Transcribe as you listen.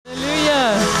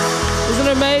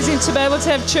amazing to be able to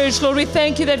have church. Lord, we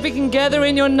thank you that we can gather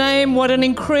in your name. What an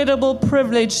incredible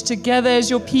privilege to gather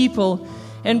as your people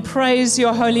and praise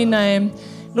your holy name.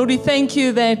 Lord, we thank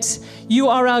you that you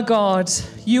are our God.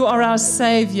 You are our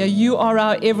Savior. You are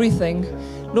our everything.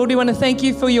 Lord, we want to thank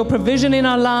you for your provision in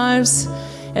our lives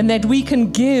and that we can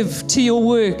give to your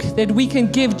work, that we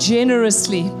can give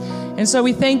generously. And so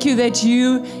we thank you that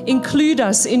you include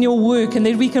us in your work and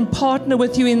that we can partner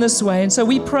with you in this way. And so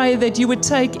we pray that you would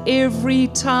take every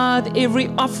tithe, every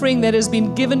offering that has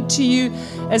been given to you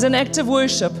as an act of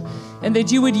worship, and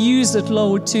that you would use it,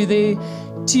 Lord, to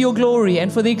your glory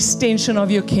and for the extension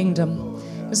of your kingdom.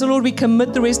 And so, Lord, we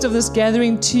commit the rest of this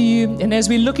gathering to you. And as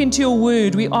we look into your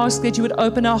word, we ask that you would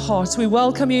open our hearts. We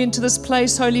welcome you into this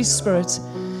place, Holy Spirit.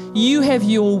 You have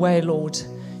your way, Lord.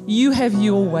 You have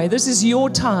your way. This is your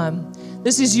time.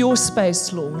 This is your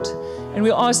space, Lord. And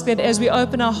we ask that as we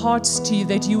open our hearts to you,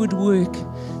 that you would work,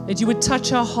 that you would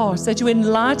touch our hearts, that you would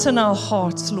enlighten our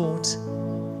hearts, Lord.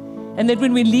 And that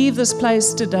when we leave this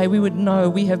place today, we would know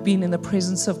we have been in the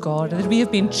presence of God, that we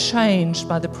have been changed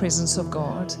by the presence of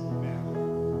God.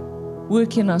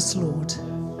 Work in us, Lord.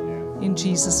 In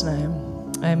Jesus'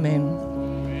 name,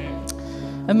 amen.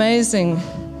 Amazing.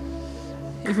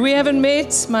 If we haven't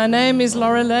met, my name is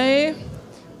Lorele.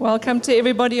 Welcome to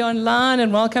everybody online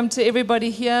and welcome to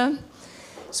everybody here.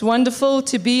 It's wonderful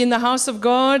to be in the house of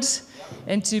God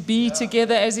and to be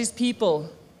together as his people.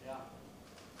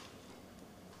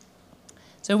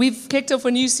 So we've kicked off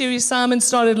a new series. Simon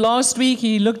started last week.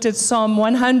 He looked at Psalm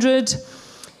 100.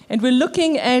 And we're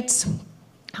looking at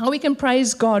how we can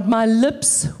praise God. My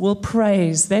lips will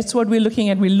praise. That's what we're looking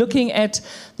at. We're looking at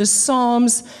the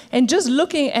Psalms and just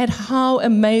looking at how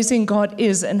amazing God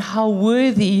is and how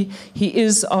worthy he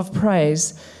is of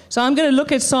praise. So I'm going to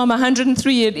look at Psalm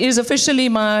 103. It is officially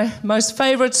my most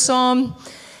favorite Psalm.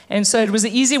 And so it was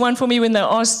an easy one for me when they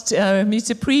asked me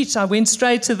to preach. I went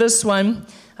straight to this one.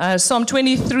 Psalm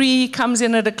 23 comes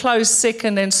in at a close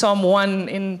second and Psalm 1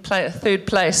 in third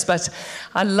place. But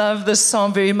I love this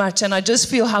psalm very much, and I just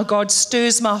feel how God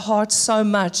stirs my heart so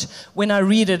much when I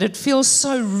read it. It feels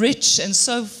so rich and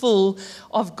so full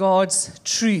of God's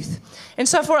truth. And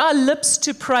so for our lips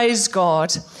to praise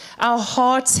God, our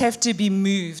hearts have to be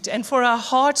moved. And for our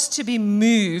hearts to be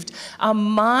moved, our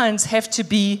minds have to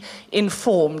be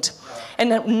informed.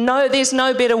 And no, there's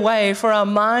no better way for our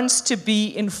minds to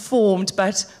be informed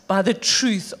but by the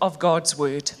truth of God's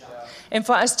word. And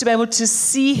for us to be able to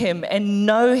see him and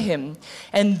know him,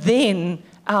 and then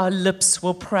our lips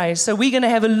will praise. So we're going to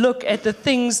have a look at the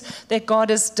things that God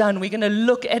has done. We're going to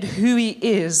look at who he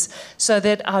is so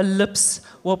that our lips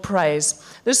will praise.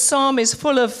 This psalm is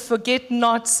full of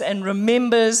forget-nots and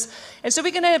remembers. And so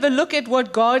we're going to have a look at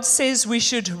what God says we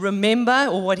should remember,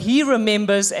 or what he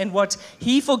remembers and what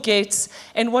he forgets,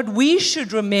 and what we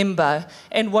should remember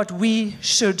and what we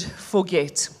should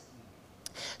forget.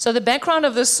 So the background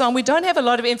of this psalm, we don't have a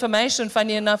lot of information,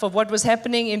 funny enough, of what was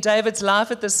happening in David's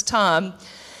life at this time.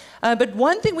 But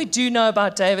one thing we do know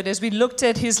about David, as we looked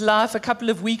at his life a couple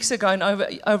of weeks ago and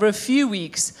over a few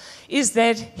weeks, is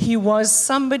that he was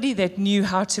somebody that knew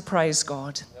how to praise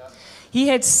God. He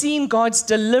had seen God's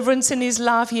deliverance in his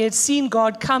life. He had seen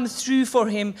God come through for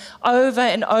him over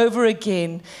and over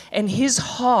again. And his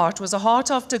heart was a heart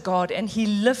after God, and he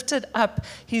lifted up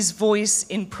his voice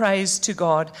in praise to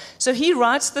God. So he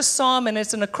writes the psalm, and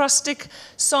it's an acrostic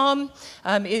psalm.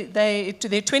 They're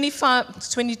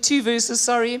 22 verses,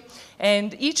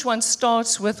 and each one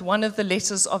starts with one of the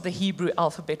letters of the Hebrew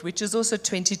alphabet, which is also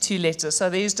 22 letters. So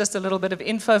there's just a little bit of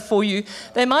info for you.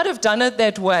 They might have done it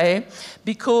that way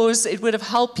because it would have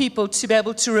helped people to be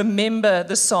able to remember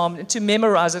the psalm and to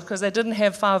memorize it, because they didn't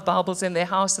have 5 Bibles in their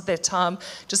house at that time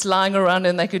just lying around,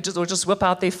 and they could just whip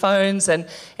out their phones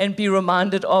and be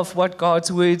reminded of what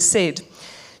God's word said.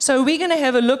 So we're going to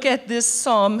have a look at this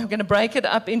psalm. I'm going to break it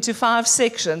up into 5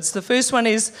 sections. The first one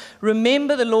is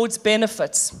remember the Lord's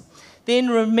benefits. Then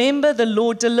remember the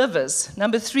Lord delivers.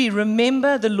 Number 3,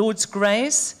 remember the Lord's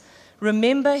grace.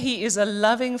 Remember he is a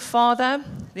loving Father.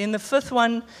 Then the 5th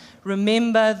one,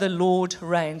 remember the Lord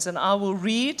reigns. And I will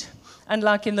read,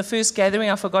 unlike in the first gathering,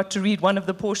 I forgot to read one of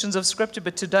the portions of Scripture,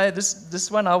 but today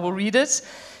this one I will read it.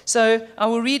 So I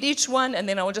will read each one, and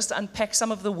then I will just unpack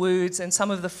some of the words and some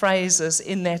of the phrases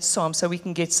in that psalm so we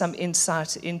can get some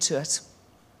insight into it.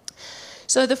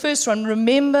 So the first one,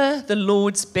 remember the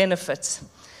Lord's benefits.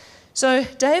 So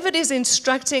David is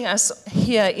instructing us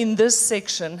here in this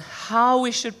section how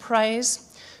we should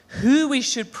praise, who we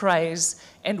should praise,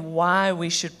 and why we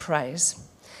should praise.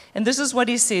 And this is what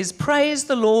he says: praise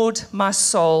the Lord, my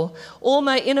soul. All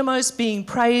my innermost being,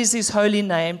 praise his holy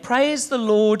name. Praise the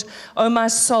Lord, O my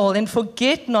soul, and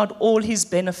forget not all his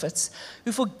benefits,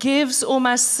 who forgives all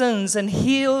my sins and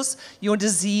heals your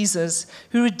diseases,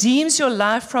 who redeems your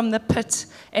life from the pit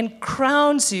and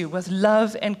crowns you with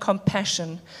love and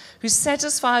compassion, who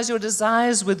satisfies your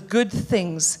desires with good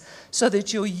things, so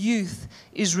that your youth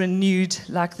is renewed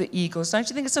like the eagles. Don't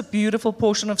you think it's a beautiful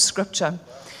portion of Scripture?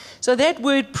 So that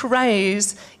word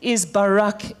praise is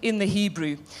barak in the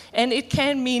Hebrew, and it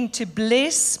can mean to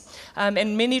bless,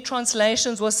 and many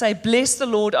translations will say, bless the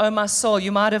Lord, O my soul.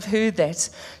 You might have heard that.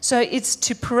 So it's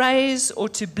to praise or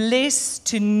to bless,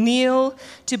 to kneel,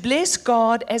 to bless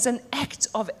God as an act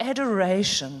of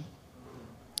adoration,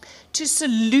 to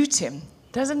salute him.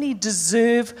 Doesn't he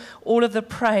deserve all of the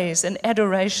praise and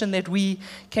adoration that we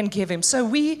can give him? So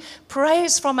we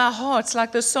praise from our hearts,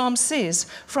 like the psalm says,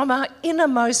 from our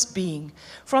innermost being,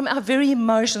 from our very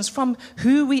emotions, from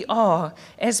who we are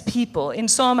as people. In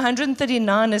Psalm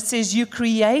 139, it says, you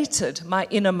created my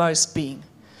innermost being.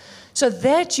 So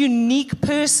that unique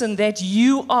person that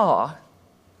you are,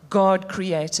 God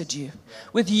created you.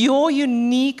 With your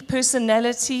unique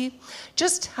personality,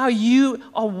 just how you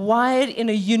are wired in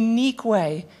a unique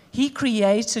way, he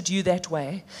created you that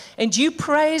way. And you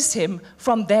praise him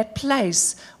from that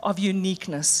place of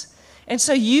uniqueness. And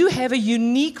so you have a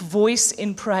unique voice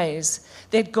in praise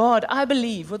that God, I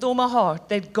believe with all my heart,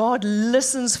 that God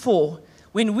listens for.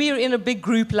 When we are in a big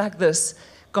group like this,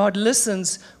 God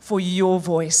listens for your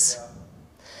voice.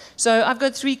 So I've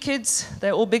got 3 kids.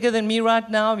 They're all bigger than me right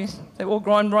now. They've all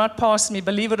gone right past me,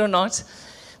 believe it or not.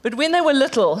 But when they were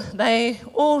little, they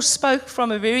all spoke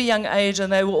from a very young age,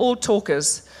 and they were all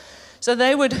talkers. So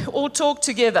they would all talk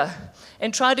together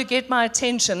and try to get my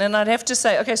attention. And I'd have to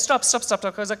say, okay, stop,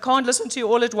 because I can't listen to you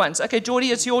all at once. Okay, Geordie,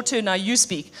 it's your turn now, you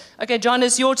speak. Okay, John,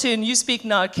 it's your turn, you speak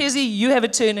now. Kezi, you have a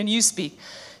turn and you speak.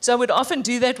 So I would often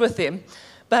do that with them.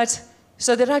 But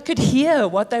so that I could hear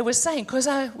what they were saying, because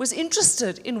I was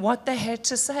interested in what they had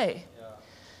to say. Yeah.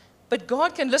 But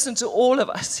God can listen to all of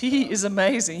us. He is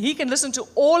amazing. He can listen to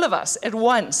all of us at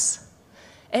once.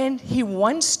 And he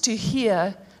wants to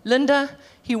hear, Linda,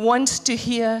 he wants to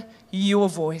hear your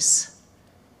voice.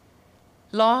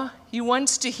 La, he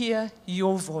wants to hear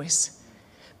your voice.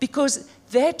 Because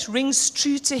that rings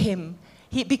true to him.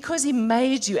 Because he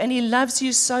made you and he loves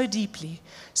you so deeply.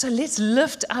 So let's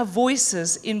lift our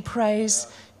voices in praise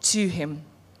to him.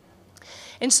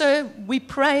 And so we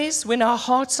praise when our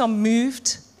hearts are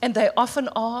moved, and they often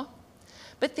are.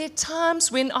 But there are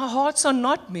times when our hearts are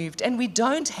not moved and we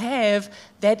don't have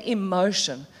that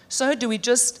emotion. So do we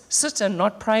just sit and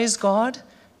not praise God?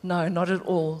 No, not at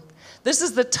all. This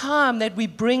is the time that we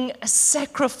bring a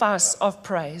sacrifice of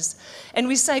praise. And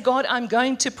we say, God, I'm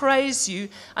going to praise you.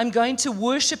 I'm going to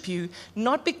worship you,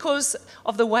 not because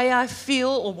of the way I feel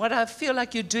or what I feel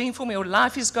like you're doing for me or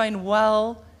life is going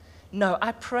well. No,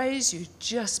 I praise you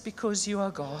just because you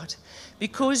are God,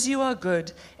 because you are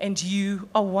good and you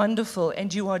are wonderful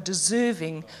and you are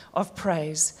deserving of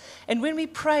praise. And when we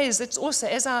praise, it's also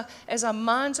as our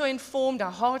minds are informed,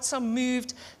 our hearts are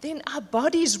moved, then our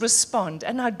bodies respond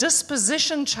and our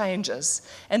disposition changes.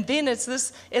 And then it's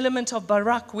this element of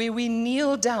barak where we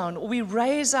kneel down or we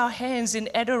raise our hands in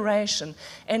adoration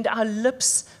and our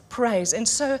lips praise. And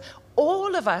so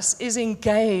all of us is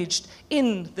engaged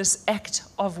in this act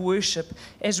of worship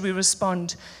as we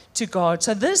respond to God.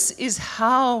 So this is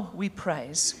how we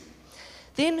praise.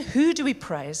 Then who do we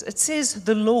praise? It says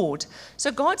the Lord.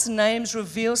 So God's names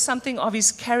reveal something of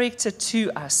his character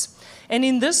to us. And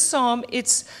in this psalm,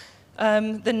 it's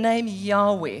the name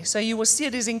Yahweh. So you will see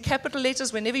it is in capital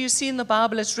letters. Whenever you see in the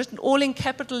Bible, it's written all in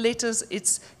capital letters.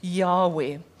 It's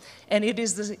Yahweh. And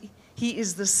he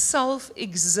is the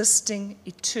self-existing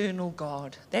eternal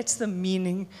God. That's the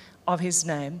meaning of his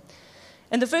name.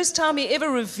 And the first time he ever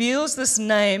reveals this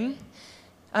name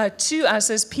to us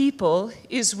as people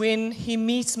is when he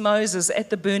meets Moses at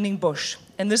the burning bush.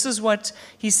 And this is what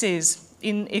he says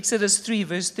in Exodus 3,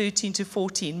 verse 13 to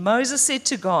 14. Moses said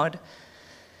to God,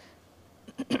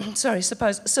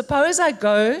 suppose I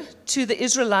go to the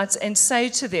Israelites and say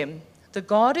to them, the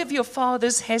God of your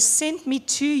fathers has sent me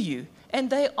to you, and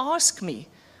they ask me,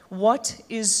 what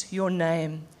is your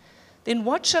name? Then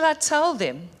what shall I tell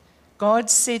them?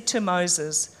 God said to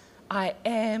Moses, I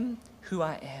am who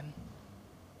I am.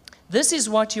 This is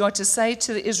what you are to say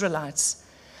to the Israelites.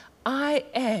 I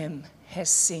am has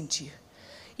sent you.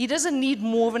 He doesn't need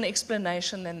more of an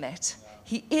explanation than that.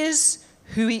 He is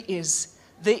who he is,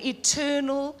 the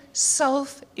eternal,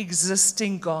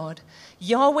 self-existing God.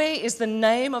 Yahweh is the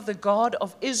name of the God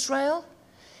of Israel.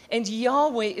 And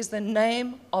Yahweh is the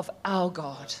name of our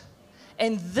God.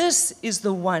 And this is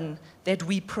the one that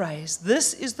we praise.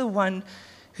 This is the one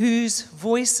whose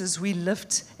voices we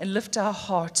lift and lift our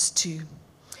hearts to.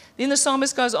 Then the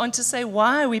psalmist goes on to say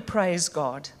why we praise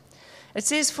God. It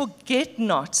says, forget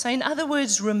not. So in other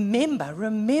words,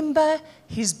 remember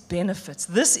his benefits.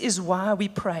 This is why we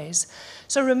praise.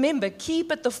 So remember,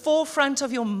 keep at the forefront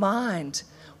of your mind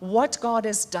what God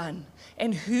has done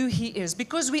and who he is,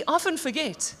 because we often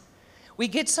forget. We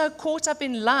get so caught up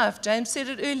in life. James said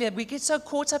it earlier. We get so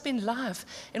caught up in life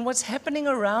and what's happening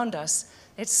around us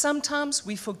that sometimes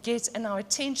we forget and our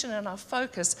attention and our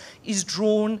focus is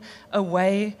drawn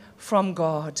away from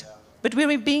God. But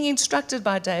we're being instructed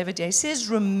by David here. He says,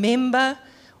 remember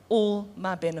all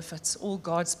my benefits, all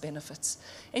God's benefits.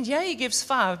 And here he gives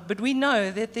 5, but we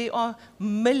know that there are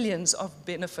millions of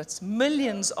benefits,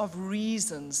 millions of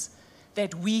reasons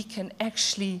that we can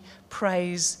actually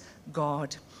praise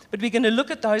God. But we're going to look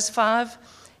at those 5.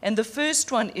 And the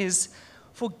first one is,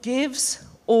 forgives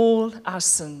all our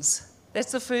sins.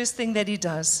 That's the first thing that he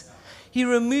does. He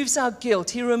removes our guilt.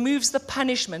 He removes the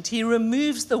punishment. He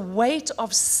removes the weight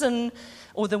of sin,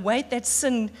 or the weight that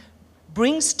sin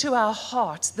brings to our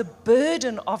hearts, the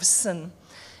burden of sin.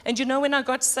 And you know, when I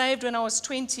got saved when I was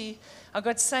 20, I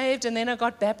got saved and then I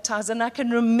got baptized. And I can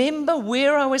remember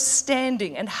where I was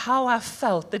standing and how I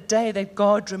felt the day that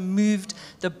God removed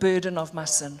the burden of my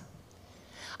sin.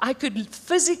 I could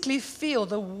physically feel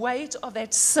the weight of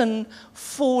that sin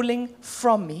falling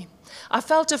from me. I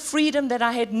felt a freedom that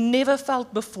I had never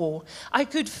felt before. I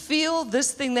could feel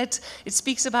this thing that it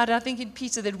speaks about, I think in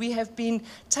Peter, that we have been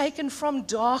taken from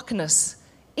darkness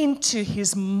into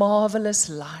his marvelous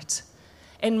light.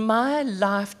 And my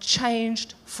life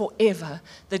changed forever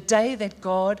the day that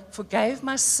God forgave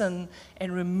my sin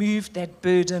and removed that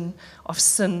burden of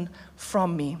sin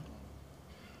from me.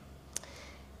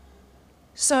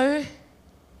 So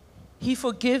he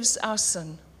forgives our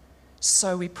sin,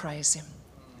 so we praise him.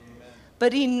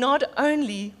 But he not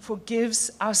only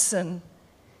forgives our sin,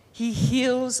 he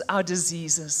heals our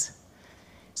diseases.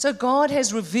 So God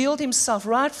has revealed himself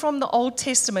right from the Old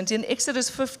Testament. In Exodus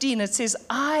 15, it says,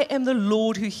 I am the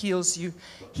Lord who heals you.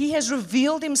 He has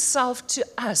revealed himself to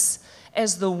us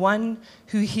as the one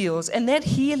who heals. And that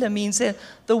healer means that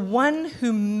the one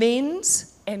who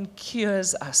mends and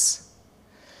cures us.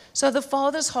 So the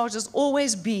Father's heart has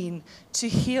always been to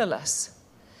heal us.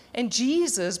 And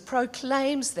Jesus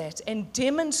proclaims that and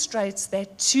demonstrates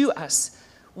that to us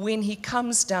when he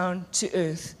comes down to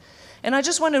earth. And I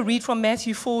just want to read from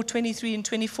Matthew 4:23 and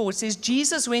 24. It says,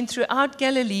 Jesus went throughout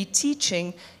Galilee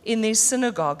teaching in their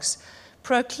synagogues,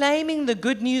 proclaiming the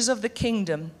good news of the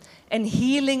kingdom and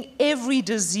healing every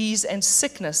disease and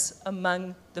sickness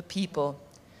among the people.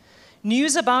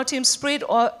 News about him spread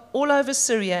all over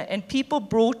Syria, and people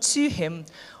brought to him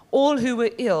all who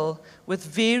were ill with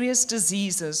various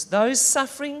diseases, those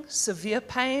suffering severe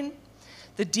pain,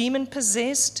 the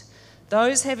demon-possessed,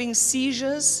 those having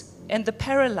seizures, and the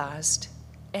paralyzed,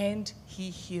 and he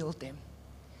healed them.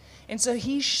 And so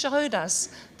he showed us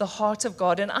the heart of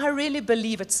God. And I really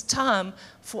believe it's time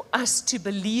for us to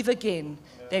believe again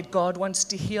that God wants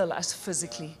to heal us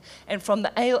physically and from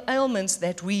the ailments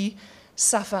that we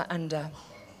suffer under.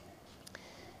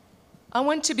 I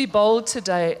want to be bold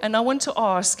today, and I want to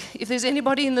ask if there's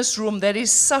anybody in this room that is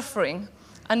suffering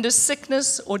under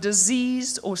sickness or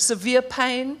disease or severe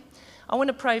pain. I want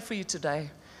to pray for you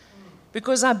today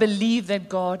because I believe that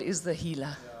God is the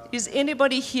healer. Is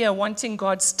anybody here wanting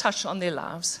God's touch on their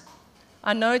lives?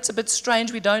 I know it's a bit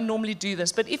strange. We don't normally do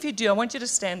this, but if you do, I want you to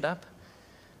stand up.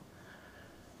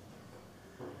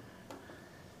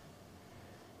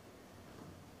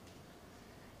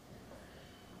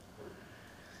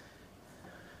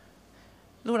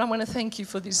 Lord, I want to thank you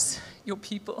for your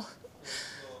people.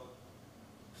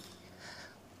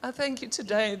 I thank you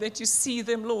today that you see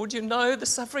them, Lord. You know the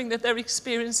suffering that they're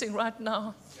experiencing right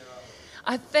now.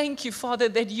 I thank you, Father,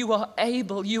 that you are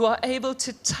able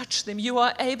to touch them. You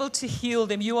are able to heal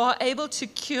them. You are able to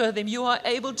cure them. You are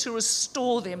able to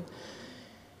restore them.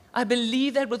 I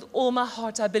believe that with all my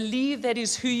heart. I believe that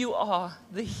is who you are,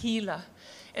 the healer.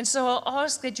 And so I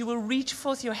ask that you will reach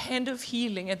forth your hand of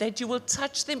healing and that you will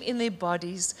touch them in their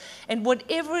bodies. And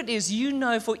whatever it is, you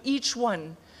know for each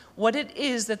one what it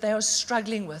is that they are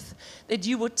struggling with, that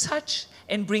you will touch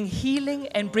and bring healing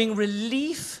and bring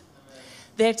relief,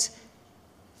 that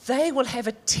they will have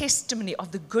a testimony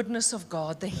of the goodness of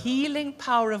God, the healing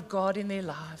power of God in their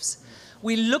lives.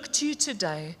 We look to you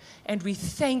today and we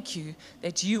thank you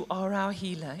that you are our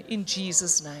healer. In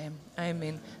Jesus' name,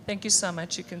 amen. Thank you so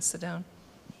much. You can sit down.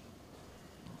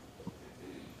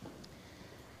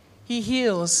 He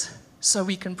heals so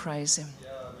we can praise him.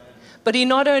 But he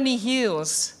not only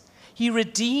heals, he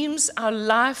redeems our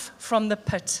life from the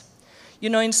pit. You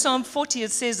know, in Psalm 40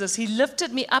 it says this, he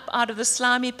lifted me up out of the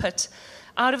slimy pit,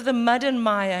 out of the mud and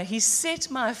mire. He set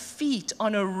my feet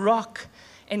on a rock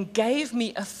and gave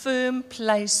me a firm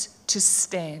place to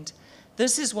stand.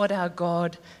 This is what our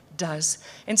God does.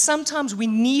 And sometimes we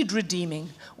need redeeming.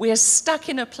 We are stuck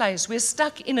in a place. We're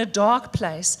stuck in a dark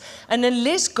place. And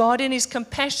unless God in his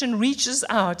compassion reaches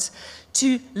out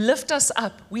to lift us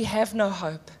up, we have no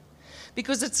hope.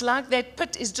 Because it's like that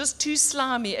pit is just too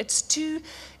slimy. It's too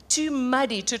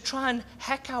muddy to try and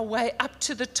hack our way up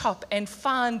to the top and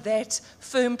find that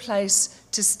firm place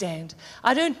to stand.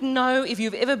 I don't know if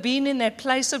you've ever been in that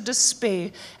place of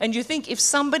despair and you think if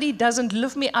somebody doesn't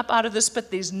lift me up out of this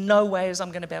pit, there's no ways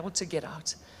I'm going to be able to get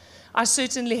out. I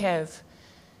certainly have.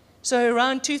 So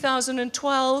around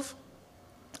 2012,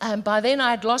 by then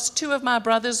I had lost two of my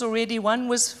brothers already. One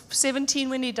was 17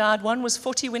 when he died, one was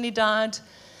 40 when he died.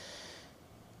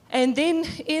 And then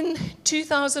in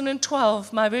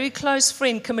 2012, my very close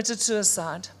friend committed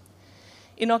suicide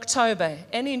in October.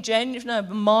 And in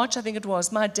March, I think it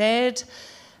was, my dad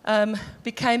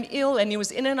became ill and he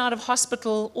was in and out of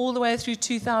hospital all the way through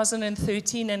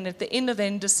 2013. And at the end of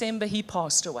then, December, he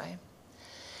passed away.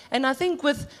 And I think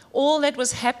with all that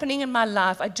was happening in my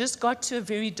life, I just got to a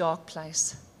very dark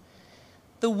place.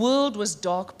 The world was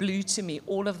dark blue to me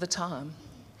all of the time.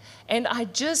 And I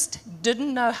just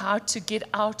didn't know how to get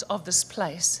out of this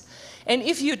place. And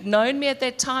if you'd known me at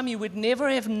that time, you would never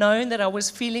have known that I was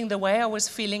feeling the way I was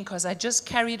feeling because I just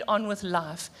carried on with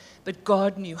life. But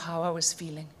God knew how I was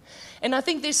feeling. And I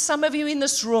think there's some of you in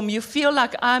this room, you feel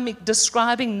like I'm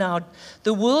describing now,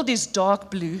 the world is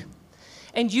dark blue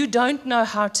and you don't know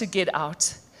how to get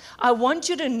out. I want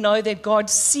you to know that God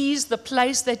sees the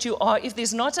place that you are. If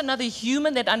there's not another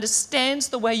human that understands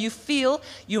the way you feel,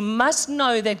 you must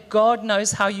know that God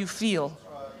knows how you feel.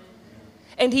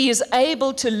 And he is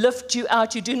able to lift you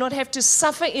out. You do not have to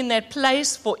suffer in that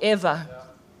place forever.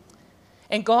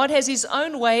 And God has his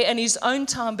own way and his own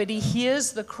time, but he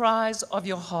hears the cries of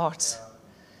your heart.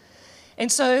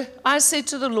 And so I said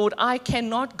to the Lord, I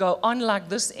cannot go on like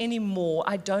this anymore.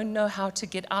 I don't know how to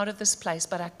get out of this place,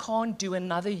 but I can't do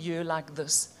another year like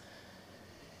this.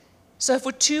 So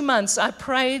for 2 months, I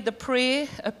prayed a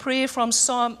prayer from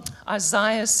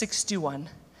Isaiah 61.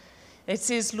 It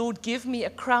says, Lord, give me a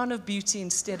crown of beauty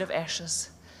instead of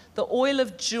ashes, the oil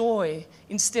of joy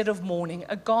instead of mourning,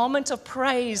 a garment of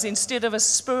praise instead of a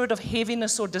spirit of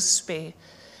heaviness or despair.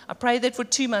 I prayed that for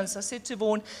 2 months. I said to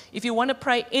Vaughan, if you want to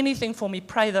pray anything for me,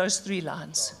 pray those 3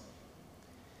 lines.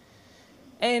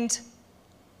 And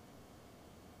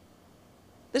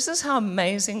this is how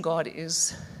amazing God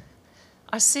is.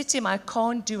 I said to him, I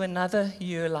can't do another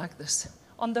year like this.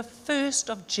 On the 1st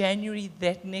of January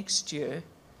that next year,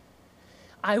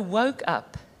 I woke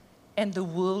up and the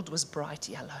world was bright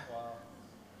yellow. Wow.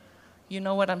 You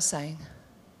know what I'm saying?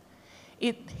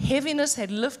 Heaviness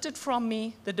had lifted from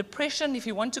me. The depression, if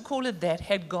you want to call it that,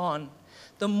 had gone.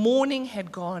 The mourning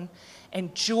had gone,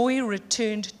 and joy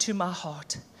returned to my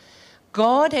heart.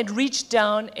 God had reached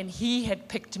down, and he had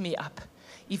picked me up.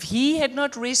 If he had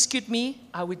not rescued me,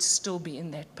 I would still be in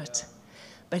that pit.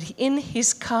 But in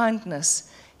his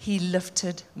kindness, he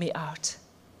lifted me out.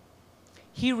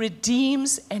 He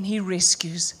redeems and he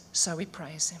rescues, so we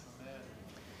praise him.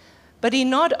 But he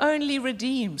not only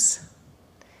redeems,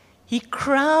 he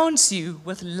crowns you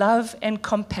with love and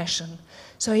compassion.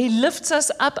 So he lifts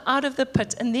us up out of the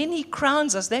pit, and then he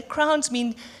crowns us. That crowns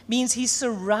means he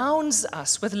surrounds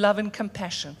us with love and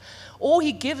compassion. Or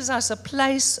he gives us a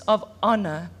place of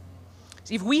honor.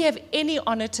 If we have any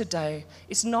honor today,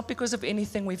 it's not because of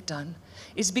anything we've done.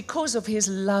 It's because of his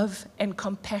love and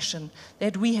compassion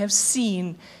that we have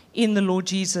seen in the Lord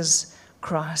Jesus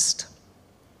Christ.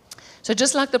 So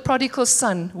just like the prodigal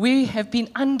son, we have been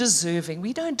undeserving.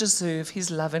 We don't deserve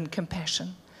his love and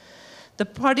compassion. The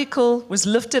prodigal was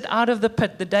lifted out of the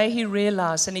pit the day he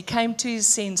realized, and he came to his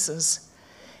senses.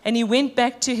 And he went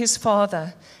back to his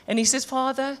father. And he says,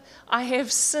 Father, I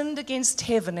have sinned against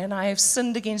heaven and I have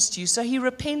sinned against you. So he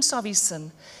repents of his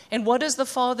sin. And what does the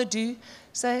father do?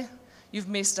 Say, you've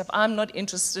messed up. I'm not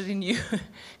interested in you.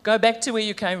 Go back to where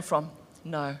you came from.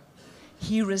 No.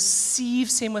 He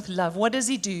receives him with love. What does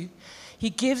he do?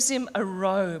 He gives him a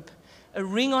robe, a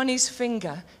ring on his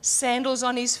finger, sandals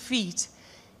on his feet.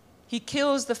 He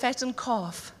kills the fattened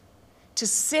calf to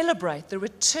celebrate the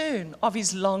return of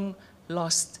his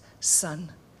long-lost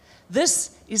son.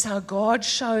 This is how God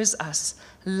shows us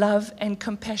love and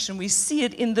compassion. We see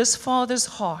it in this father's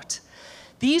heart.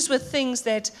 These were things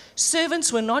that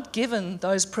servants were not given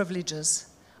those privileges.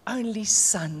 only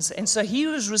sons. And so he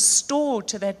was restored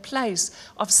to that place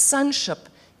of sonship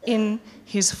in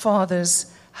his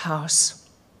Father's house.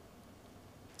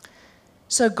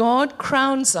 So God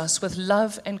crowns us with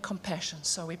love and compassion,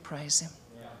 so we praise him.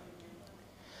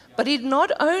 But he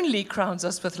not only crowns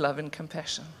us with love and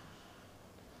compassion,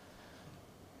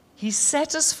 he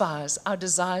satisfies our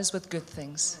desires with good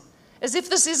things. As if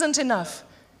this isn't enough.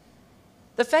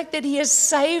 The fact that he has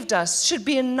saved us should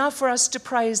be enough for us to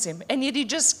praise him. And yet he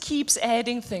just keeps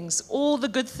adding things, all the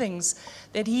good things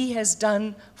that he has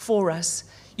done for us.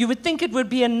 You would think it would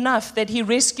be enough that he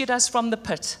rescued us from the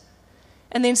pit.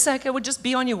 And then say, okay, well, just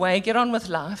be on your way, get on with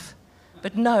life.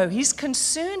 But no, he's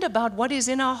concerned about what is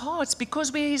in our hearts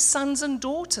because we're his sons and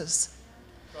daughters.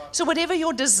 So whatever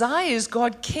your desire is,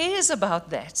 God cares about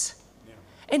that.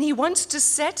 And he wants to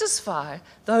satisfy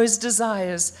those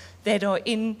desires that are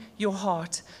in your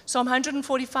heart. Psalm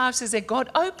 145 says that God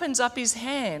opens up his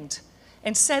hand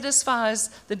and satisfies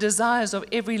the desires of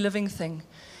every living thing.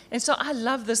 And so I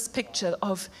love this picture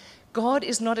of God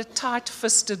is not a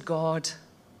tight-fisted God.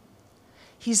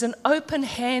 He's an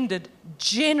open-handed,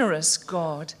 generous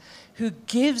God who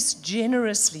gives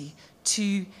generously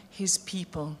to his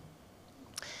people.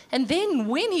 And then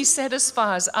when he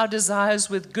satisfies our desires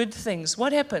with good things,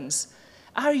 what happens?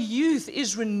 Our youth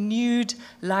is renewed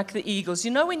like the eagles.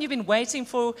 You know when you've been waiting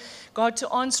for God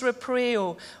to answer a prayer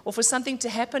or for something to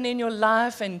happen in your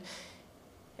life and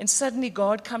suddenly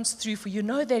God comes through for you. You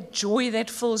know that joy that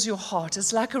fills your heart.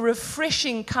 It's like a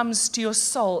refreshing comes to your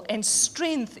soul and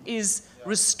strength is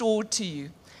restored to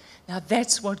you. Now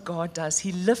that's what God does.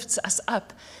 He lifts us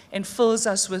up and fills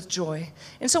us with joy.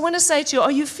 And so I want to say to you,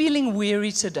 are you feeling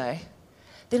weary today?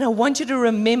 Then I want you to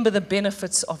remember the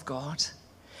benefits of God.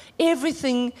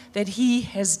 Everything that he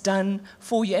has done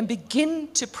for you and begin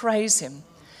to praise him.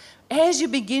 As you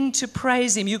begin to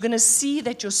praise him, you're going to see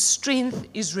that your strength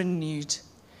is renewed.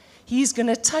 He's going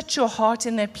to touch your heart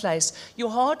in that place.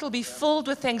 Your heart will be filled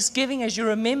with thanksgiving as you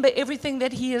remember everything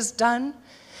that he has done.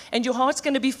 And your heart's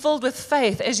going to be filled with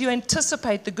faith as you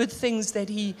anticipate the good things that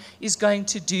he is going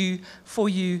to do for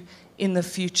you in the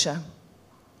future.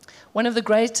 One of the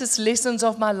greatest lessons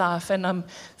of my life, and I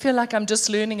feel like I'm just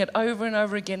learning it over and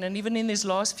over again, and even in these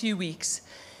last few weeks,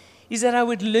 is that I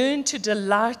would learn to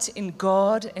delight in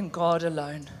God and God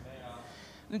alone.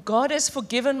 God has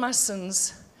forgiven my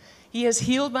sins. He has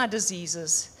healed my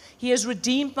diseases. He has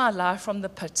redeemed my life from the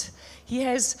pit. He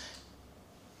has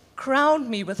crowned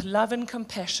me with love and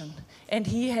compassion, and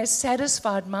he has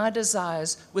satisfied my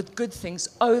desires with good things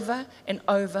over and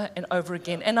over and over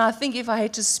again. And I think if I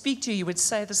had to speak to you, you would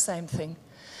say the same thing.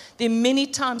 There are many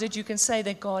times that you can say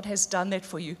that God has done that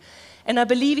for you. And I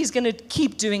believe he's going to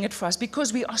keep doing it for us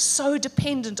because we are so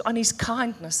dependent on his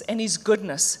kindness and his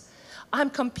goodness. I'm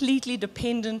completely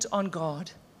dependent on God.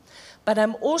 But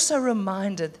I'm also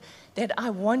reminded that I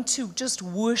want to just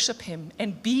worship him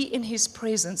and be in his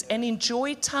presence and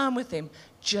enjoy time with him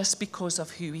just because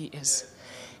of who he is.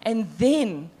 And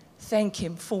then thank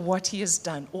him for what he has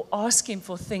done or ask him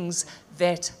for things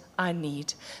that I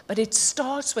need. But it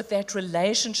starts with that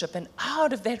relationship, and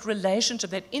out of that relationship,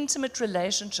 that intimate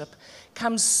relationship,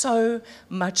 comes so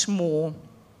much more.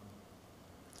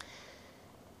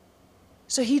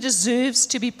 So he deserves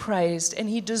to be praised, and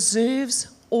he deserves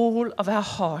all of our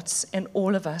hearts and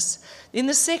all of us. Then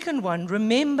the second one,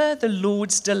 remember the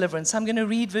Lord's deliverance. I'm going to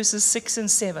read verses 6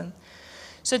 and 7.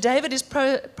 So David is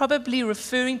probably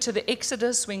referring to the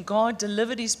Exodus when God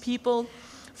delivered his people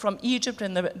from Egypt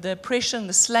and the oppression,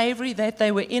 the slavery that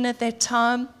they were in at that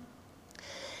time.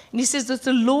 And he says that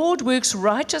the Lord works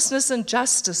righteousness and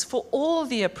justice for all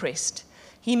the oppressed.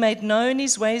 He made known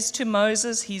his ways to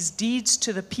Moses, his deeds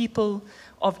to the people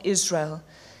of Israel.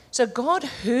 So God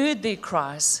heard their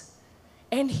cries,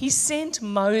 and he sent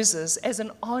Moses as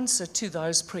an answer to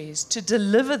those prayers to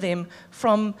deliver them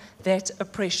from that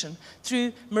oppression.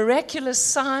 Through miraculous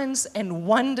signs and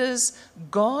wonders,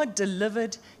 God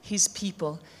delivered his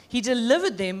people. He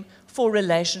delivered them for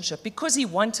relationship because he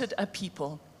wanted a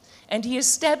people. And he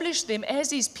established them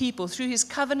as his people through his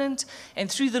covenant and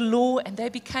through the law, and they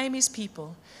became his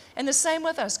people. And the same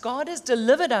with us. God has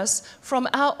delivered us from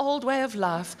our old way of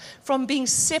life, from being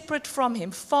separate from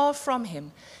him, far from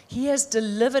him. He has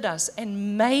delivered us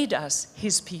and made us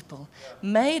his people,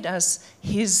 made us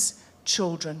his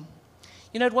children.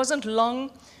 You know, it wasn't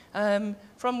long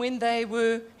from when they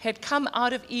had come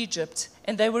out of Egypt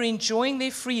and they were enjoying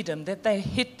their freedom that they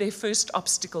hit their first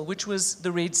obstacle, which was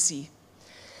the Red Sea.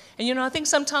 And you know, I think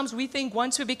sometimes we think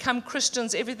once we become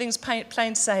Christians, everything's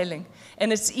plain sailing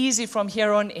and it's easy from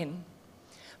here on in.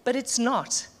 But it's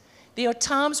not. There are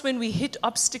times when we hit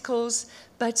obstacles,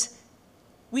 but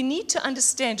we need to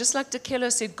understand, just like DeKello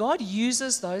said, God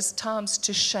uses those times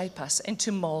to shape us and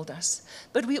to mold us.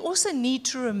 But we also need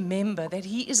to remember that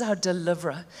He is our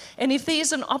deliverer. And if there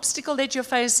is an obstacle that you're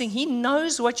facing, He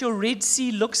knows what your Red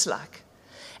Sea looks like.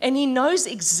 And He knows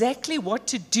exactly what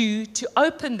to do to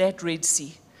open that Red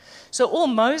Sea. So all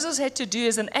Moses had to do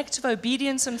as an act of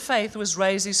obedience and faith was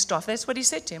raise his staff. That's what He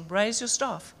said to him, raise your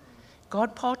staff.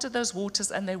 God parted those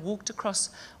waters and they walked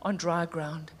across on dry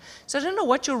ground. So I don't know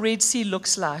what your Red Sea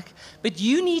looks like, but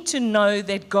you need to know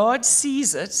that God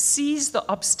sees it, sees the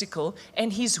obstacle,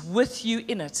 and He's with you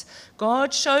in it.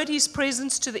 God showed His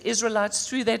presence to the Israelites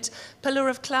through that pillar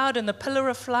of cloud and the pillar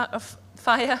of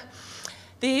fire.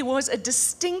 There was a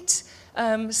distinct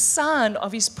sign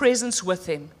of His presence with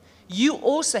them. You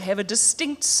also have a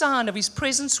distinct sign of His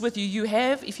presence with you. You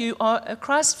have, if you are a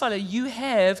Christ follower, you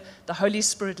have the Holy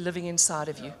Spirit living inside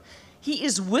of you. He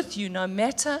is with you no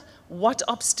matter what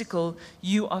obstacle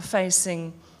you are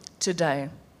facing today.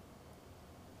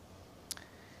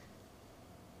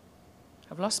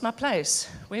 I've lost my place.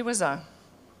 Where was I?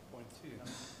 Point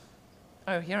 2.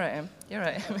 Oh, here I am. Here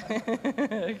I am.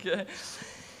 Okay.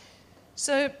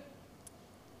 So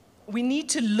we need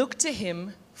to look to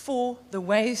Him for the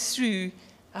way through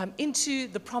into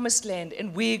the promised land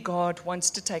and where God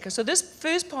wants to take us. So this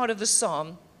first part of the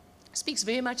psalm speaks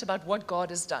very much about what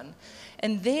God has done.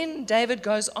 And then David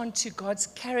goes on to God's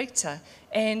character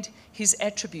and His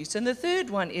attributes. And the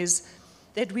third one is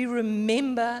that we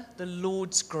remember the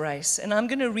Lord's grace. And I'm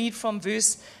going to read from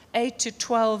verse 8 to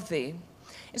 12 there.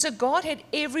 And so God had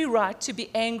every right to be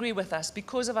angry with us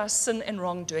because of our sin and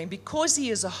wrongdoing, because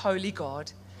He is a holy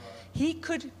God. He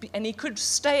could be, and He could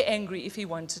stay angry if He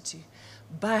wanted to,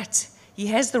 but He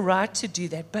has the right to do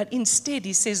that. But instead,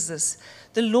 He says this: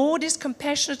 the Lord is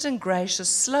compassionate and gracious,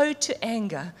 slow to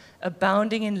anger,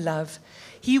 abounding in love.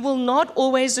 He will not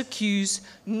always accuse,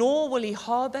 nor will He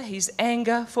harbor His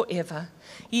anger forever.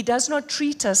 He does not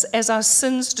treat us as our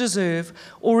sins deserve,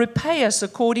 or repay us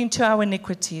according to our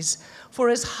iniquities. For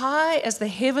as high as the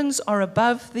heavens are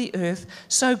above the earth,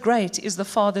 so great is the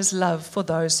Father's love for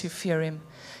those who fear Him.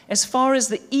 As far as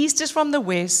the east is from the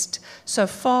west, so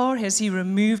far has He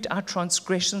removed our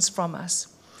transgressions from us.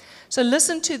 So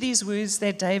listen to these words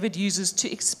that David uses to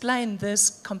explain this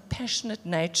compassionate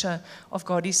nature of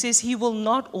God. He says He will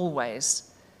not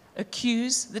always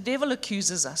accuse. The devil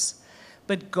accuses us,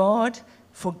 but God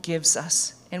forgives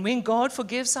us. And when God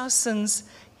forgives our sins,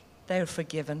 they are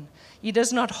forgiven. He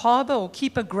does not harbor or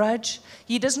keep a grudge.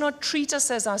 He does not treat us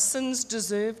as our sins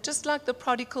deserve, just like the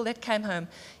prodigal that came home.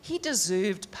 He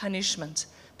deserved punishment,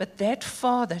 but that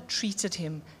father treated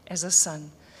him as a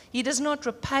son. He does not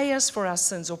repay us for our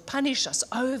sins or punish us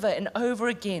over and over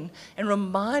again and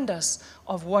remind us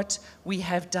of what we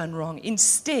have done wrong.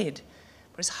 Instead,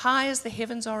 for as high as the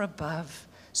heavens are above,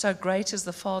 so great is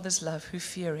the Father's love who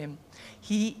fear Him.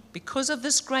 He, because of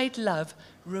this great love,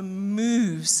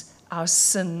 removes our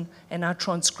sin and our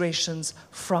transgressions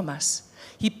from us.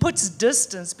 He puts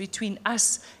distance between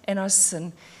us and our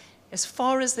sin as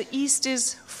far as the east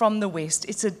is from the west.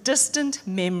 It's a distant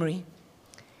memory,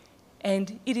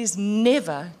 and it is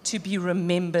never to be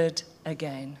remembered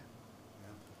again.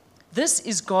 This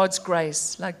is God's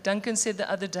grace. Like Duncan said the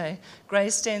other day,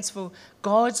 grace stands for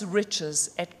God's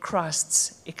riches at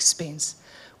Christ's expense.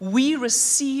 We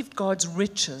received God's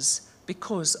riches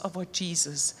because of what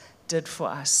Jesus did for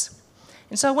us.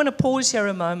 And so I want to pause here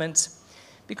a moment,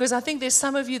 because I think there's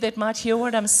some of you that might hear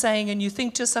what I'm saying and you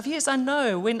think to yourself, yes, I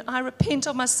know, when I repent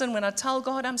of my sin, when I tell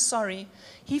God I'm sorry,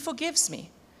 He forgives me.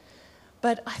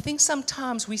 But I think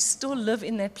sometimes we still live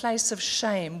in that place of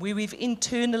shame where we've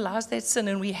internalized that sin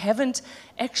and we haven't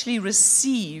actually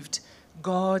received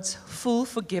God's full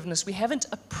forgiveness. We haven't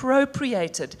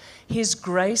appropriated His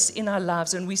grace in our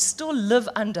lives, and we still live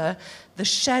under the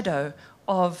shadow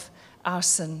of our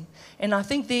sin. And I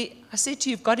think I said to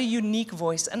you, you've got a unique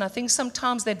voice, and I think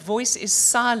sometimes that voice is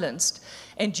silenced,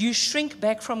 and you shrink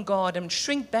back from God and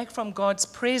shrink back from God's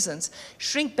presence,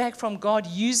 shrink back from God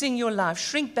using your life,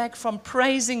 shrink back from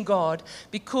praising God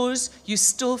because you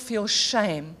still feel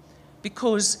shame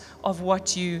because of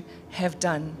what you have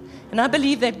done. And I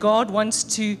believe that God wants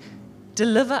to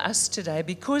deliver us today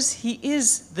because He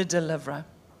is the deliverer.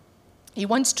 He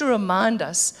wants to remind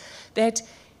us that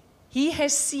He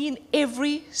has seen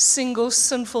every single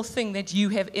sinful thing that you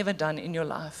have ever done in your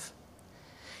life.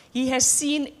 He has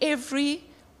seen every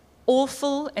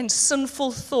awful and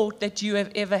sinful thought that you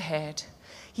have ever had.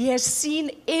 He has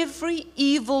seen every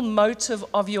evil motive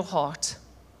of your heart.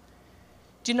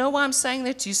 Do you know why I'm saying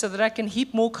that to you? So that I can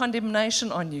heap more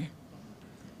condemnation on you?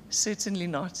 Certainly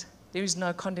not. There is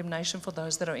no condemnation for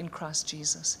those that are in Christ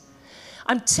Jesus.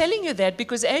 I'm telling you that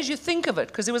because as you think of it,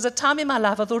 because there was a time in my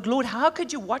life I thought, Lord, how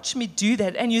could you watch me do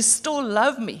that and you still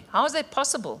love me? How is that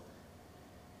possible?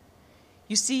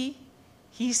 You see,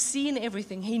 He's seen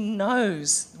everything. He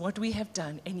knows what we have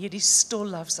done, and yet He still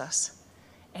loves us.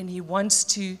 And He wants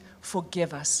to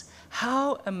forgive us.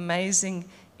 How amazing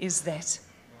is that?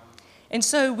 And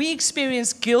so we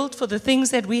experience guilt for the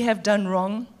things that we have done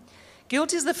wrong.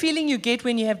 Guilt is the feeling you get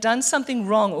when you have done something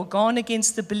wrong or gone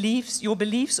against your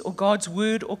beliefs or God's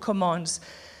word or commands.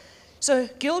 So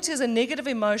guilt is a negative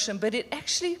emotion, but it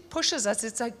actually pushes us.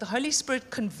 It's like the Holy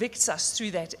Spirit convicts us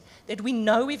through that we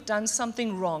know we've done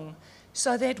something wrong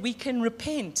so that we can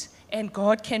repent and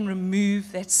God can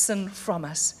remove that sin from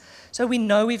us. So we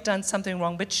know we've done something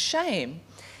wrong. But shame,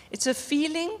 it's a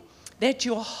feeling that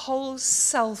your whole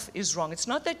self is wrong. It's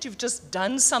not that you've just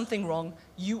done something wrong.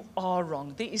 You are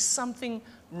wrong. There is something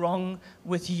wrong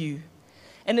with you.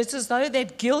 And it's as though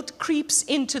that guilt creeps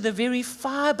into the very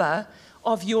fiber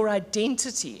of your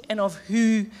identity and of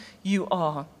who you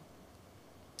are.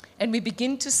 And we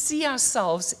begin to see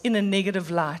ourselves in a negative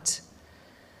light.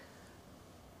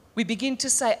 We begin to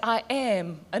say, I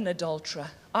am an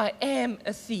adulterer. I am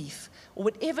a thief. Or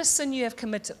whatever sin you have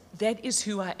committed, that is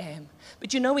who I am.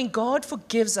 But you know, when God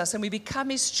forgives us and we become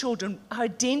His children, our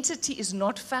identity is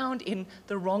not found in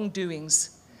the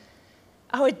wrongdoings.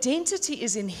 Our identity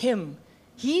is in Him.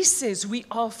 He says we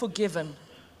are forgiven.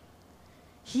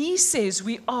 He says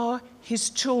we are His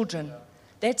children.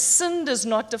 That sin does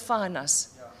not define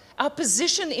us. Our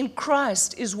position in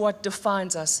Christ is what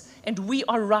defines us, and we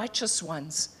are righteous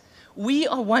ones. We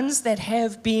are ones that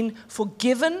have been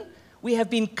forgiven. We have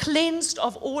been cleansed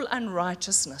of all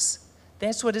unrighteousness.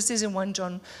 That's what it says in 1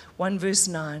 John 1 verse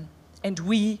 9. And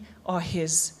we are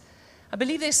His. I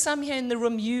believe there's some here in the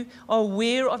room, you are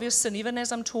aware of your sin. Even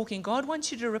as I'm talking, God wants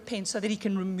you to repent so that He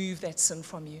can remove that sin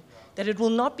from you, that it will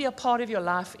not be a part of your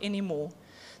life anymore.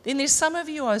 Then there's some of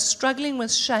you who are struggling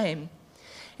with shame,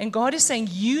 and God is saying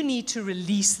you need to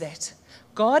release that.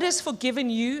 God has forgiven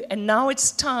you, and now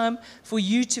it's time for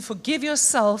you to forgive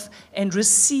yourself and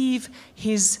receive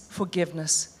His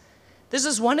forgiveness. This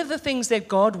is one of the things that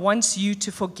God wants you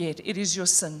to forget. It is your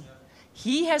sin.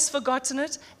 He has forgotten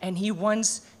it, and He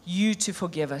wants you to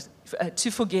forget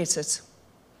it.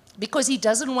 Because He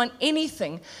doesn't want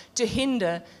anything to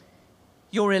hinder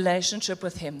your relationship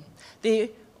with Him. There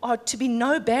are to be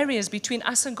no barriers between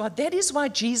us and God. That is why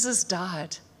Jesus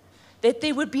died. That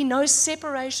there would be no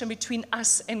separation between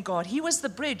us and God. He was the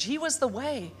bridge. He was the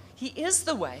way. He is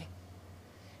the way.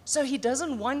 So He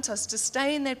doesn't want us to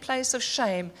stay in that place of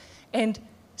shame and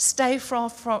stay far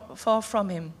from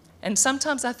Him. And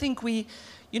sometimes I think we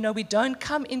don't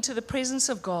come into the presence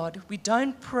of God. We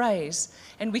don't praise.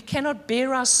 And we cannot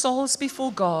bare our souls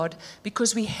before God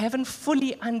because we haven't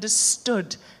fully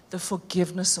understood the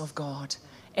forgiveness of God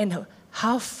and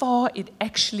how far it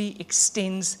actually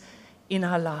extends in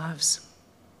our lives.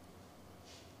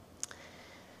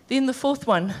 Then the fourth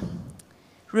one,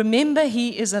 remember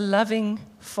He is a loving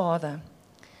Father.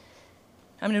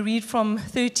 I'm going to read from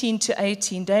 13 to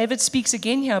 18. David speaks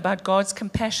again here about God's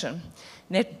compassion.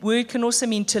 And that word can also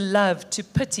mean to love, to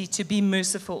pity, to be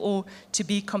merciful, or to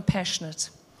be compassionate.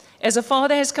 As a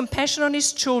father has compassion on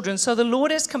his children, so the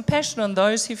Lord has compassion on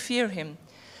those who fear Him.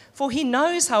 For He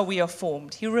knows how we are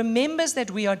formed. He remembers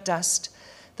that we are dust.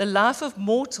 The life of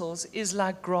mortals is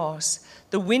like grass.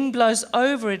 The wind blows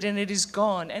over it and it is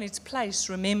gone, and its place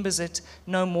remembers it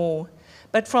no more.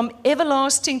 But from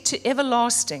everlasting to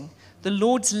everlasting, the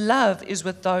Lord's love is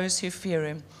with those who fear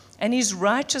Him, and His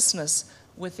righteousness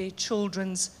with their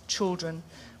children's children,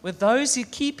 with those who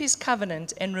keep His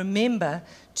covenant and remember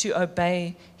to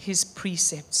obey His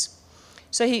precepts.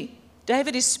 So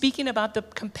David is speaking about the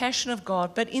compassion of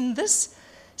God, but in this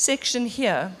section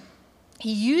here,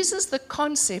 he uses the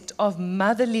concept of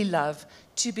motherly love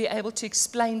to be able to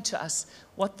explain to us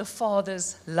what the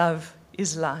Father's love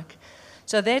is like.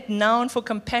 So that noun for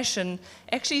compassion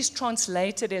actually is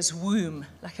translated as womb,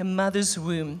 like a mother's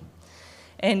womb.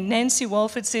 And Nancy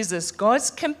Walford says this, God's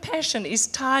compassion is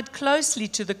tied closely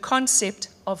to the concept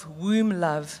of womb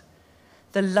love,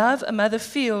 the love a mother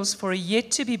feels for a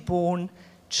yet-to-be-born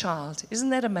child.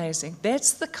 Isn't that amazing?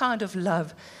 That's the kind of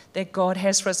love that God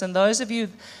has for us. And those of you,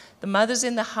 the mothers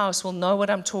in the house, will know what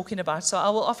I'm talking about. So I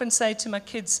will often say to my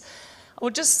kids, I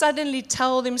will just suddenly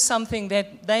tell them something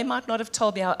that they might not have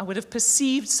told me. I would have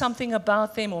perceived something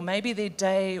about them, or maybe their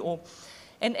day.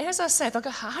 And as I say, they'll go,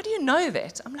 how do you know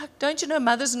that? I'm like, don't you know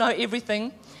mothers know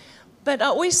everything? But I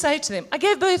always say to them, I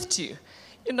gave birth to you.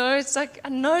 You know, it's like, I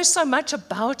know so much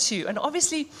about you. And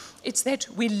obviously, it's that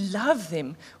we love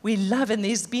them. We love, and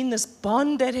there's been this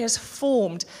bond that has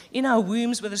formed in our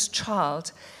wombs with this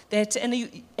child. That,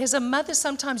 and as a mother,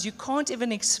 sometimes you can't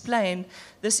even explain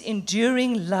this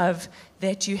enduring love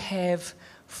that you have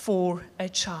for a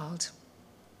child.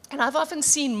 And I've often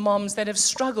seen moms that have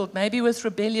struggled, maybe with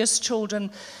rebellious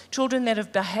children, children that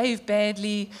have behaved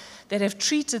badly, that have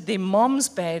treated their moms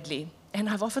badly. And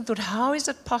I've often thought, how is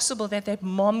it possible that that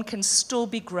mom can still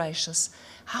be gracious?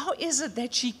 How is it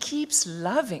that she keeps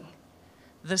loving?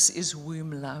 This is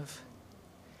womb love.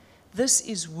 This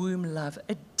is womb love,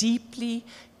 a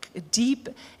deep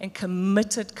and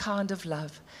committed kind of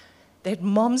love that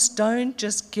moms don't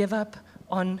just give up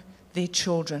on their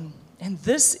children. And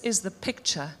this is the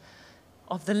picture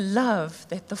of the love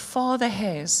that the Father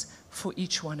has for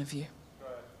each one of you.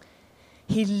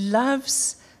 He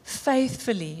loves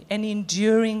faithfully and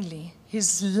enduringly.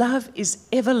 His love is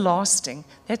everlasting.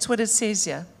 That's what it says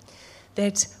here.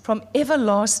 That from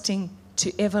everlasting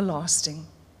to everlasting.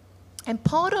 And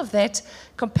part of that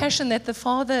compassion that the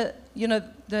Father, you know,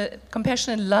 the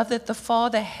compassion and love that the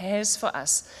Father has for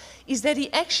us is that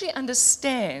He actually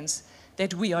understands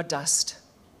that we are dust.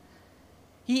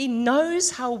 He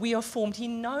knows how we are formed. He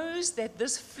knows that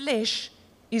this flesh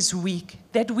is weak,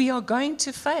 that we are going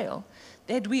to fail,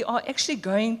 that we are actually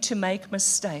going to make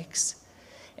mistakes.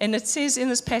 And it says in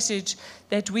this passage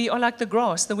that we are like the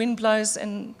grass. The wind blows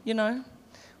and, you know,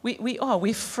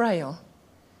 we're frail.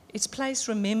 Its place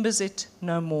remembers it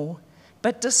no more.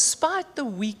 But despite the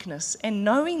weakness and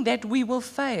knowing that we will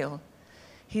fail,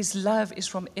 His love is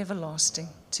from everlasting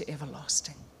to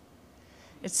everlasting.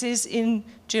 It says in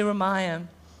Jeremiah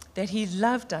that He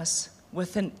loved us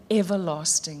with an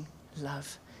everlasting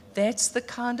love. That's the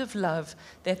kind of love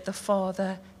that the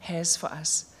Father has for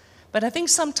us. But I think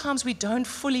sometimes we don't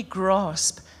fully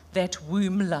grasp that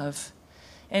womb love.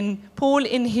 And Paul,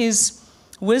 in his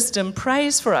wisdom,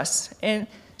 prays for us, and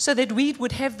so that we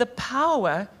would have the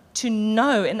power to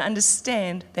know and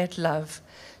understand that love.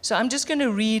 So I'm just going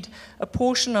to read a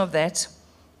portion of that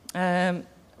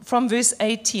from verse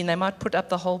 18. They might put up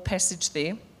the whole passage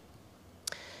there.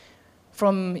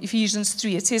 From Ephesians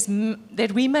 3, it says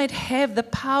that we might have the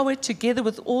power together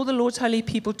with all the Lord's holy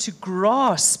people to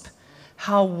grasp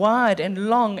how wide and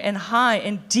long and high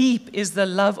and deep is the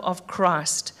love of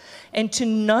Christ, and to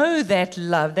know that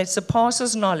love that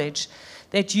surpasses knowledge,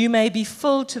 that you may be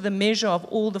filled to the measure of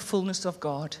all the fullness of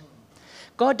God.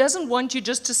 God doesn't want you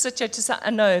just to sit here to say, I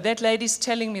know, that lady's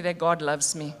telling me that God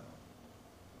loves me.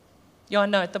 Yeah, I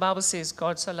know it. The Bible says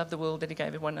God so loved the world that He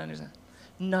gave it one another.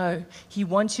 No, He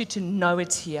wants you to know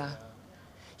it here.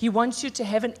 He wants you to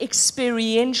have an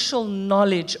experiential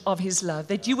knowledge of His love,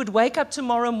 that you would wake up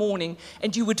tomorrow morning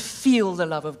and you would feel the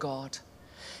love of God.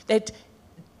 That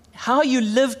how you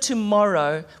live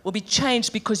tomorrow will be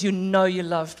changed because you know you're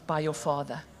loved by your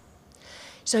Father.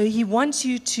 So He wants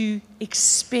you to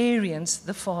experience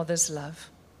the Father's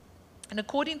love. And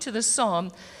according to the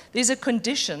Psalm, there's a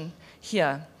condition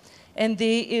here. And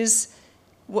there is,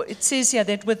 it says here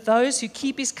that with those who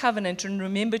keep His covenant and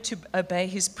remember to obey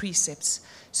His precepts.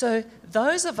 So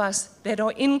those of us that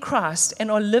are in Christ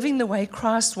and are living the way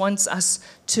Christ wants us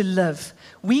to live,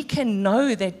 we can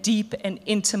know that deep and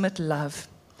intimate love.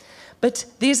 But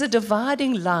there's a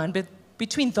dividing line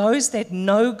between those that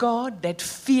know God, that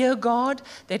fear God,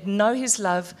 that know His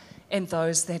love, and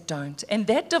those that don't. And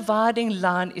that dividing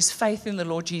line is faith in the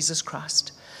Lord Jesus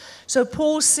Christ. So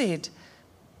Paul said,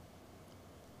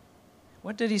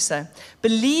 what did he say?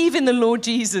 Believe in the Lord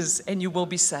Jesus and you will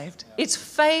be saved. It's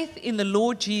faith in the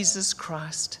Lord Jesus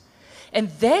Christ.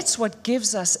 And that's what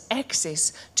gives us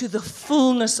access to the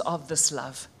fullness of this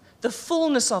love. The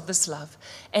fullness of this love.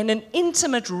 And an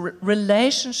intimate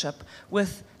relationship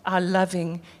with our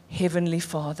loving Heavenly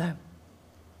Father.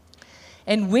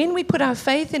 And when we put our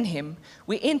faith in Him,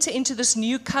 we enter into this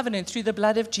new covenant through the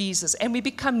blood of Jesus. And we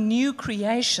become new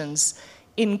creations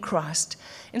in Christ.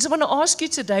 And so I want to ask you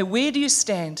today, where do you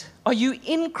stand? Are you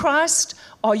in Christ?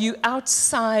 Are you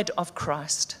outside of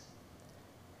Christ?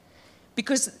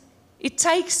 Because it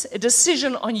takes a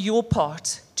decision on your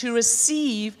part to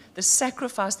receive the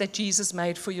sacrifice that Jesus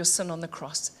made for your sin on the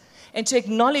cross, and to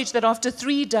acknowledge that after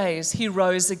 3 days He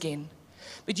rose again.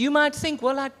 But you might think,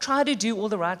 well, I try to do all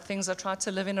the right things. I try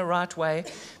to live in a right way.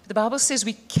 But the Bible says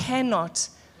we cannot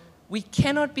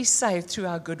be saved through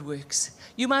our good works.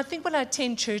 You might think, well, I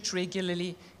attend church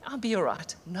regularly, I'll be all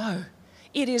right. No.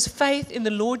 It is faith in the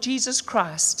Lord Jesus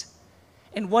Christ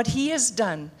and what He has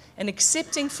done, and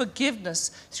accepting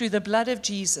forgiveness through the blood of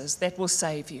Jesus that will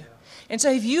save you. And so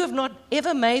if you have not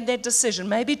ever made that decision,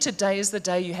 maybe today is the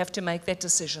day you have to make that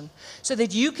decision so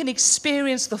that you can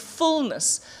experience the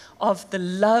fullness of the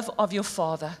love of your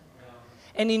Father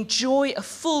and enjoy a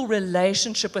full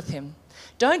relationship with Him.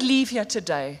 Don't leave here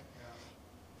today.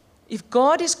 If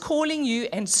God is calling you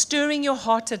and stirring your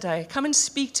heart today, come and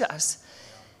speak to us.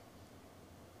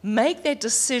 Make that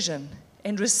decision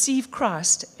and receive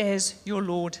Christ as your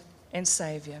Lord and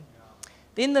Savior.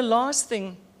 Then the last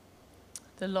thing,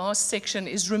 the last section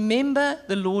is remember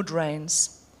the Lord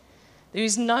reigns. There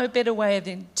is no better way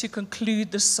than to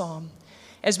conclude the psalm,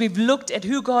 as we've looked at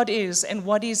who God is and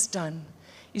what He's done,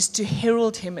 is to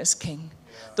herald Him as King,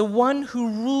 the one who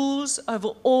rules over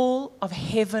all of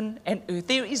heaven and earth.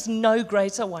 There is no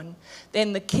greater one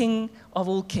than the King of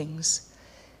all kings.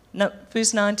 Now,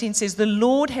 verse 19 says, the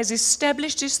Lord has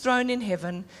established His throne in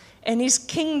heaven, and His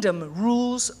kingdom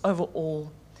rules over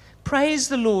all. Praise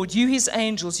the Lord, you His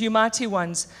angels, you mighty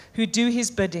ones who do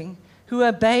His bidding, who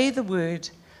obey the word.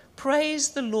 Praise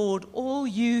the Lord, all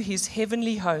you His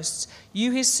heavenly hosts,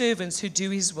 you His servants who do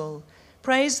His will.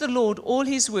 Praise the Lord, all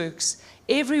His works,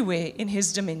 everywhere in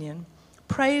His dominion.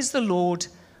 Praise the Lord,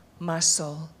 my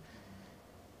soul.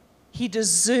 He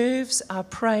deserves our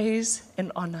praise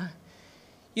and honor.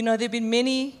 You know, there have been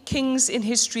many kings in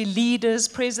history, leaders,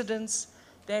 presidents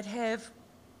that have...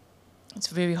 It's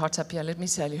very hot up here, let me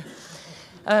tell you.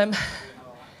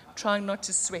 Trying not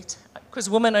to sweat, because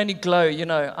women only glow, you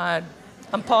know.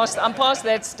 I'm past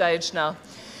that stage now.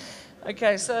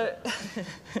 Okay, so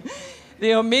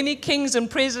there are many kings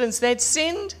and presidents that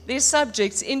send their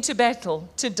subjects into battle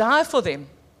to die for them,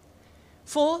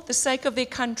 for the sake of their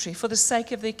country, for the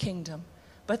sake of their kingdom.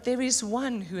 But there is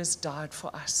one who has died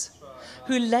for us,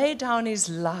 who laid down His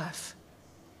life.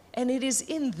 And it is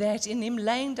in Him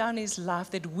laying down His life,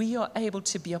 that we are able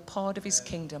to be a part of His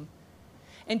kingdom.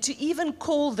 And to even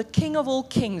call the King of all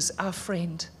kings our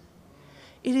friend.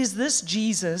 It is this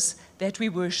Jesus that we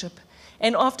worship.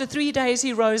 And after 3 days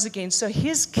He rose again. So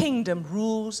His kingdom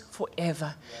rules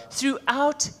forever,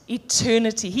 throughout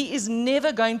eternity. He is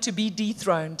never going to be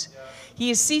dethroned.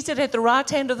 He is seated at the right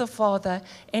hand of the Father,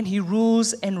 and He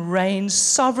rules and reigns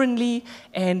sovereignly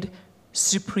and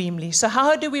supremely. So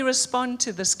how do we respond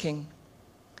to this King?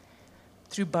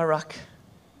 Through Barak.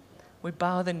 We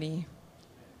bow the knee.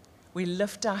 We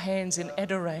lift our hands in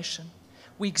adoration.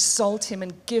 We exalt Him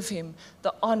and give Him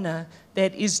the honor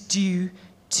that is due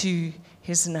to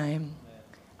His name.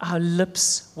 Our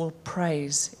lips will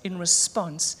praise in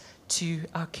response to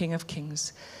our King of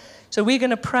Kings. So we're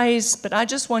going to praise, but I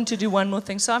just want to do one more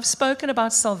thing. So I've spoken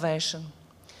about salvation.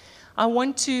 I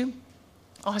want to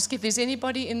ask if there's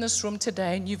anybody in this room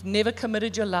today and you've never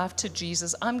committed your life to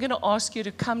Jesus. I'm going to ask you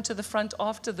to come to the front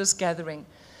after this gathering.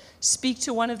 Speak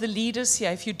to one of the leaders here.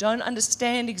 If you don't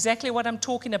understand exactly what I'm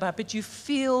talking about, but you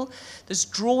feel this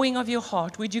drawing of your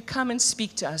heart, would you come and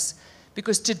speak to us?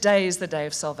 Because today is the day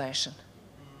of salvation.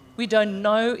 We don't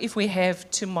know if we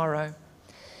have tomorrow.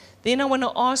 Then I want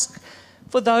to ask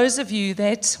for those of you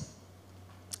that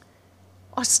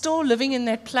are still living in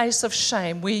that place of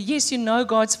shame where, yes, you know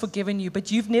God's forgiven you,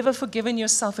 but you've never forgiven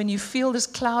yourself and you feel this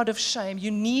cloud of shame.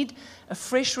 You need a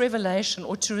fresh revelation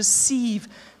or to receive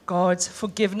God's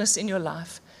forgiveness in your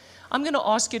life. I'm going to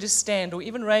ask you to stand or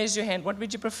even raise your hand. What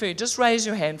would you prefer? Just raise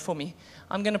your hand for me.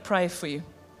 I'm going to pray for you.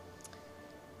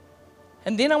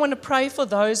 And then I want to pray for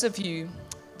those of you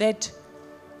that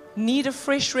need a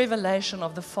fresh revelation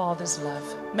of the Father's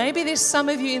love. Maybe there's some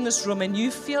of you in this room and you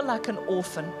feel like an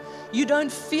orphan. You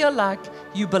don't feel like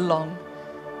you belong.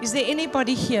 Is there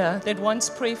anybody here that wants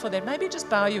prayer for that? Maybe just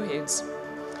bow your heads.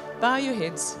 Bow your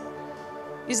heads.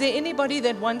 Is there anybody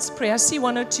that wants prayer? I see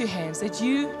one or two hands that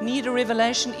you need a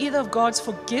revelation either of God's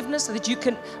forgiveness so that you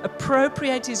can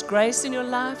appropriate His grace in your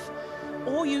life,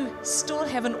 or you still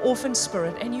have an orphan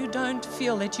spirit and you don't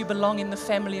feel that you belong in the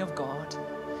family of God.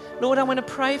 Lord, I want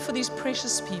to pray for these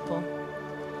precious people.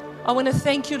 I want to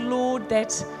thank you, Lord,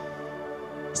 that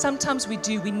sometimes we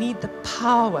need the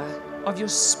power of your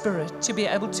Spirit to be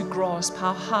able to grasp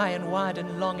how high and wide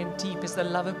and long and deep is the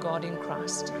love of God in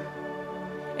Christ.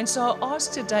 And so I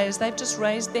ask today, as they've just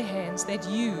raised their hands, that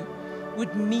you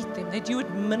would meet them, that you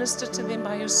would minister to them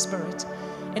by your Spirit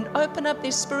and open up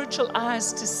their spiritual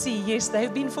eyes to see, yes,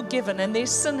 they've been forgiven and their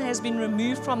sin has been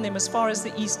removed from them as far as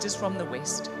the east is from the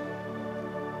west.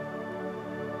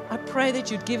 I pray that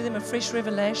you'd give them a fresh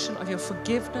revelation of your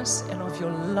forgiveness and of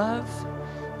your love,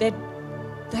 that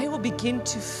they will begin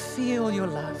to feel your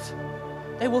love.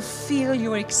 They will feel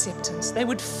your acceptance. They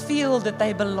would feel that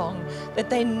they belong, that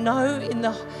they know in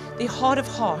their heart of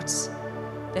hearts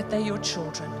that they're your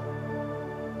children.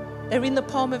 They're in the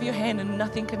palm of your hand and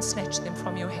nothing can snatch them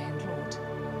from your hand, Lord.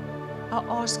 I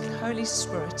ask, Holy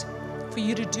Spirit, for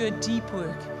you to do a deep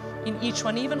work in each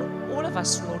one. Even all of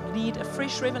us, Lord, need a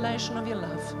fresh revelation of your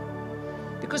love.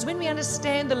 Because when we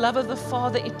understand the love of the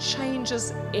Father, it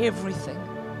changes everything.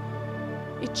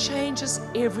 It changes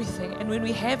everything. And when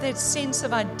we have that sense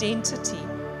of identity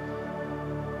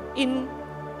in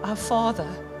our Father,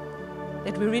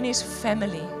 that we're in His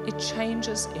family, it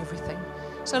changes everything.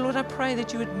 So, Lord, I pray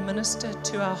that you would minister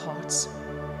to our hearts.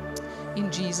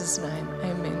 In Jesus' name,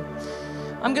 amen.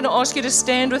 I'm going to ask you to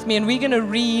stand with me, and we're going to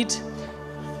read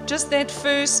just that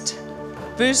first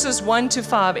verses 1 to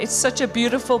 5. It's such a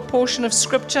beautiful portion of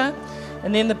Scripture.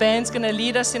 And then the band's going to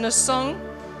lead us in a song,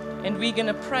 and we're going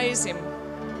to praise Him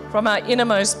from our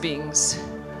innermost beings.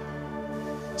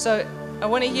 So I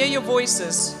want to hear your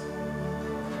voices.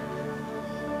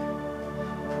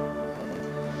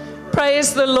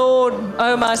 Praise the Lord,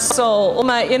 O my soul, all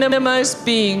my innermost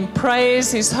being,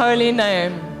 praise His holy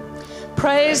name.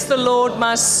 Praise the Lord,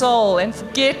 my soul, and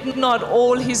forget not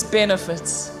all His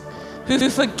benefits, who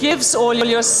forgives all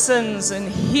your sins and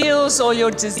heals all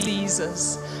your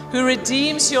diseases, who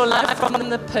redeems your life from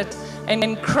the pit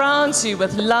and crowns you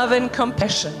with love and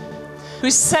compassion, who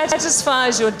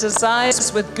satisfies your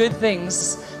desires with good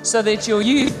things so that your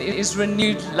youth is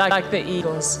renewed like the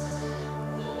eagles.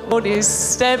 Lord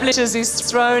establishes His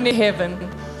throne in heaven.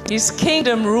 His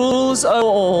kingdom rules over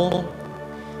all.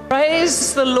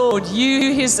 Praise the Lord,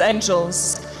 you His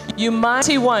angels, you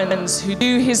mighty ones who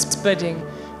do His bidding,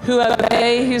 who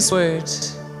obey His word.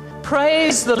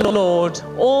 Praise the Lord,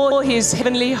 all His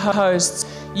heavenly hosts,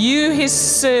 you His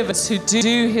servants who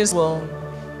do His will.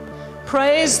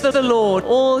 Praise the Lord,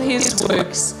 all His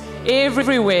works,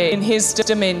 everywhere in His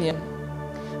dominion.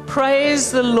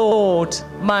 Praise the Lord,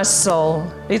 my soul.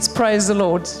 Let's praise the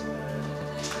Lord.